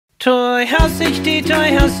Toy House HD,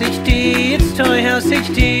 Toy House HD, it's Toy House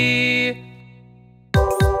HD.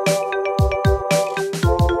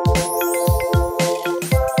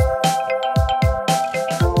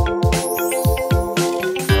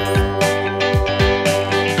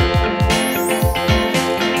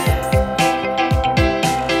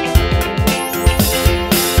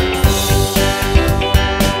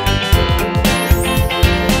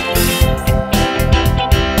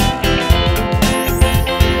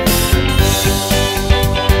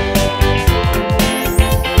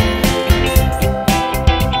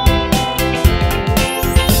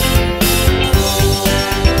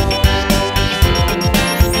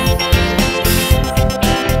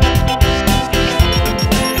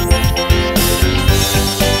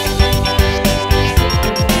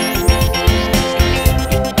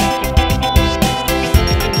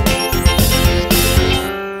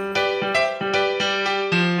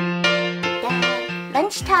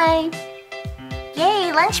 Lunchtime!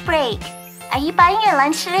 Yay, lunch break! Are you buying your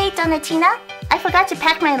lunch today, Donatina? I forgot to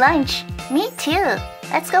pack my lunch. Me too.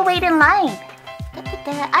 Let's go wait in line.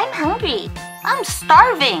 I'm hungry. I'm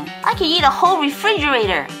starving. I can eat a whole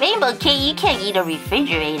refrigerator. Rainbow Kate, you can't eat a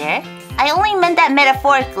refrigerator. I only meant that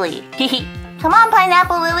metaphorically. Come on,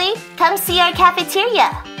 Pineapple Lily. Come see our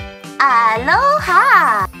cafeteria.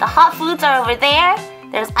 Aloha! The hot foods are over there.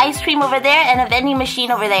 There's ice cream over there and a vending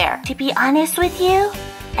machine over there. To be honest with you,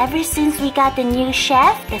 ever since we got the new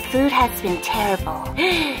chef, the food has been terrible.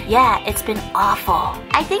 Yeah, it's been awful.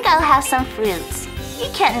 I think I'll have some fruits. You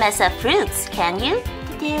can't mess up fruits, can you?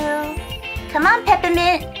 Come on,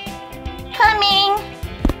 Peppermint. Coming.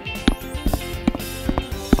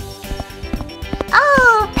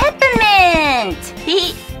 Oh, Peppermint!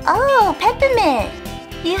 Oh, Peppermint.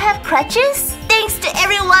 You have crutches? Thanks to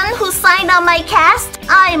everyone who signed on my cast,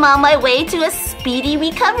 I'm on my way to a speedy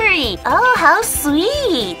recovery. Oh, how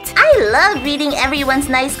sweet. I love reading everyone's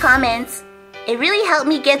nice comments. It really helped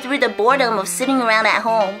me get through the boredom of sitting around at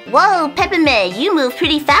home. Whoa, Peppermint, you move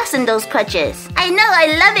pretty fast in those crutches. I know, I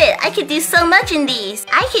love it. I could do so much in these.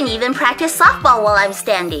 I can even practice softball while I'm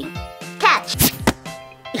standing. Catch.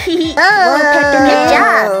 Oh,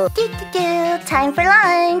 Peppermint, good job. Time for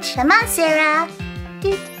lunch. Come on, Sarah.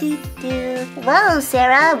 Whoa,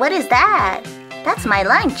 Sarah, what is that? That's my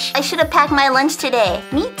lunch. I should have packed my lunch today.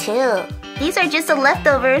 Me too. These are just the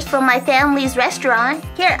leftovers from my family's restaurant.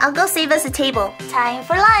 Here, I'll go save us a table. Time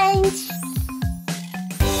for lunch.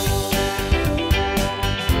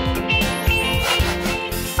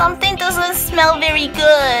 Something doesn't smell very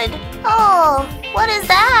good. Oh, what is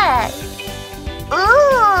that?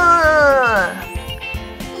 Ooh.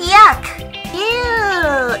 Yuck.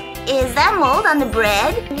 Ew. Is that mold on the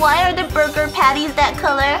bread? Why are the burger patties that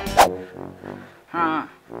color?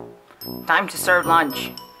 Time to serve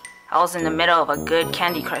lunch. I was in the middle of a good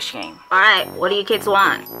Candy Crush game. Alright, what do you kids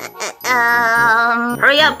want?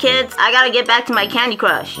 Hurry up, kids. I gotta get back to my Candy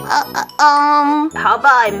Crush. How about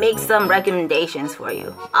I make some recommendations for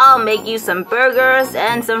you? I'll make you some burgers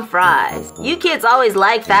and some fries. You kids always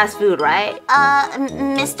like fast food, right?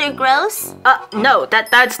 Mr. Gross? No,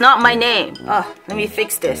 that's not my name. Let me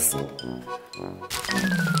fix this.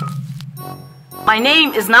 My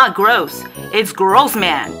name is not Gross. It's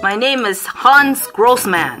Grossman. My name is Hans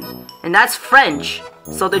Grossman. And that's French.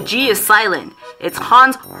 So the G is silent. It's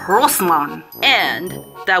Hans Grossman. And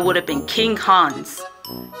that would have been King Hans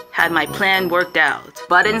had my plan worked out.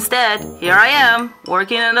 But instead, here I am,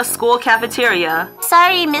 working in a school cafeteria.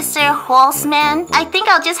 Sorry, Mr. Grossman. I think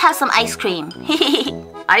I'll just have some ice cream.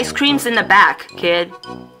 Ice cream's in the back, kid.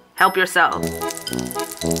 Help yourself.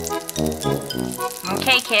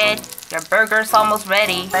 Okay, kid. Your burger's almost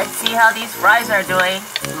ready. Let's see how these fries are doing.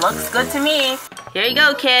 Looks good to me. Here you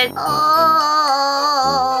go, kid.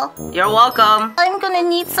 Oh. You're welcome. I'm gonna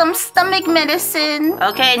need some stomach medicine.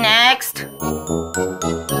 Okay, next.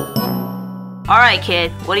 Alright,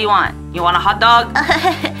 kid. What do you want? You want a hot dog?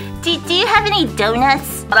 Do you have any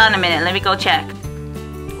donuts? Hold on a minute. Let me go check.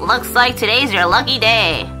 Looks like today's your lucky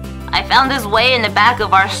day. I found this way in the back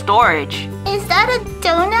of our storage. Is that a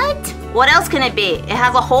donut? What else can it be? It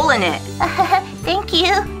has a hole in it. Thank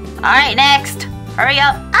you. Alright, next. Hurry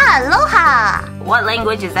up. Aloha. What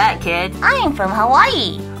language is that, kid? I'm from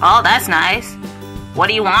Hawaii. Oh, that's nice. What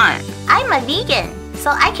do you want? I'm a vegan, so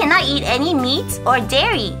I cannot eat any meat or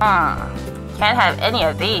dairy. Can't have any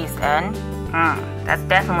of these then. That's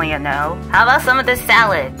definitely a no. How about some of this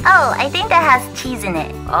salad? Oh, I think that has cheese in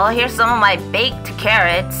it. Oh, here's some of my baked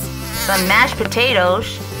carrots, some mashed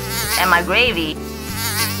potatoes, and my gravy.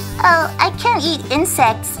 Oh, I can't eat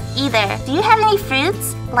insects either. Do you have any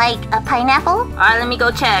fruits? Like a pineapple? Alright, let me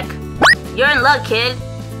go check. You're in luck, kid.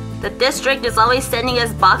 The district is always sending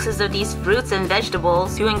us boxes of these fruits and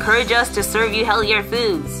vegetables to encourage us to serve you healthier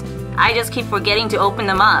foods. I just keep forgetting to open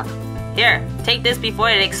them up. Here, take this before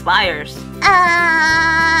it expires.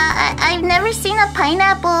 I've never seen a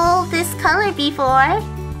pineapple this color before.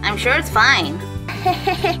 I'm sure it's fine.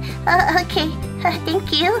 Okay,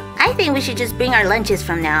 thank you. I think we should just bring our lunches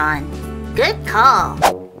from now on. Good call.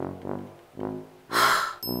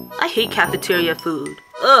 I hate cafeteria food.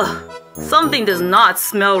 Ugh, something does not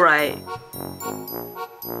smell right.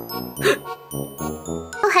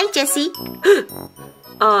 Oh, hi, Jessie.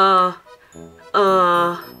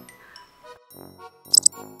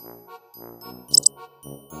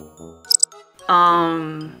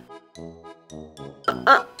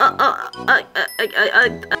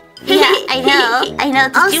 Yeah, I know.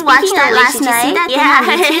 Did you watch that last night?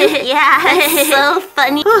 Yeah, it's so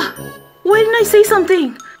funny. Why didn't I say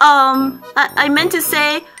something? I meant to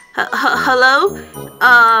say hello.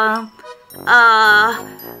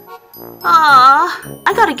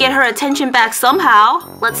 I gotta get her attention back somehow.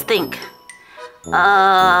 Let's think.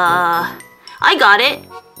 I got it.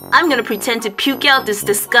 I'm gonna pretend to puke out this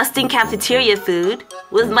disgusting cafeteria food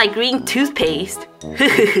with my green toothpaste.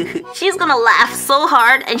 She's gonna laugh so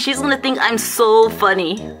hard and she's gonna think I'm so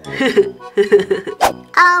funny.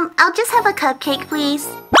 I'll just have a cupcake, please.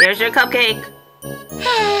 Here's your cupcake.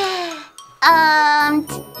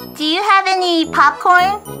 Do you have any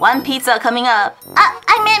popcorn? One pizza coming up.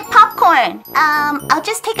 I meant popcorn. I'll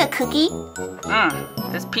just take a cookie.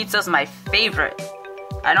 This pizza's my favorite.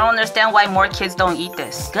 I don't understand why more kids don't eat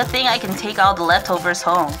this. Good thing I can take all the leftovers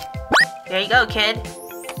home. Here you go, kid.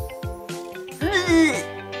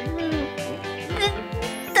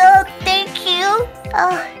 Oh, thank you.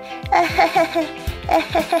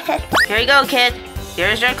 Here you go, kid.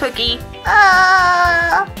 Here's your cookie.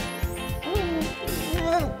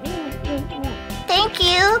 Thank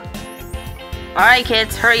you. Alright,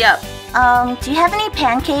 kids, hurry up. Do you have any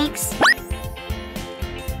pancakes?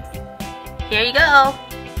 Here you go.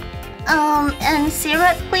 And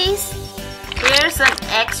syrup, please? Here's some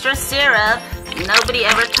extra syrup. Nobody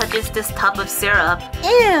ever touches this tub of syrup.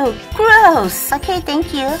 Ew, gross. Okay,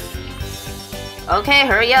 thank you. Okay,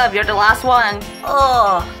 hurry up. You're the last one.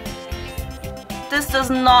 Oh, this does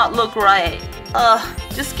not look right.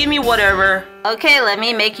 Just give me whatever. Okay, let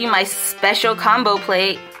me make you my special combo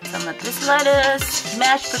plate. Some of this lettuce,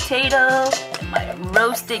 mashed potato, and my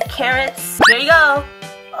roasted carrots. Here you go.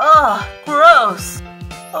 Oh, gross.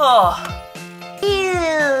 Oh.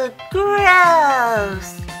 Ew,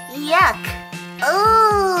 gross. Yuck.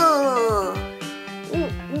 Ooh.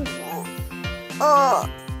 Oh.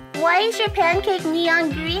 Why is your pancake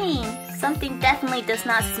neon green? Something definitely does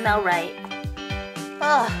not smell right.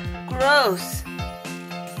 Oh, gross.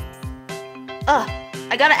 Oh,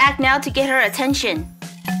 I gotta act now to get her attention.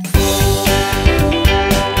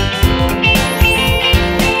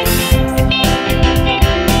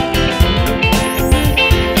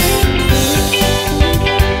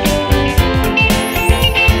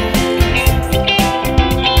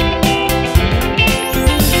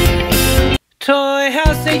 Toy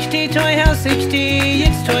House HD, Toy House HD,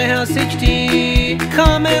 it's Toy House HD.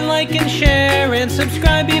 Comment, like, and share, and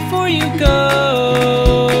subscribe before you go.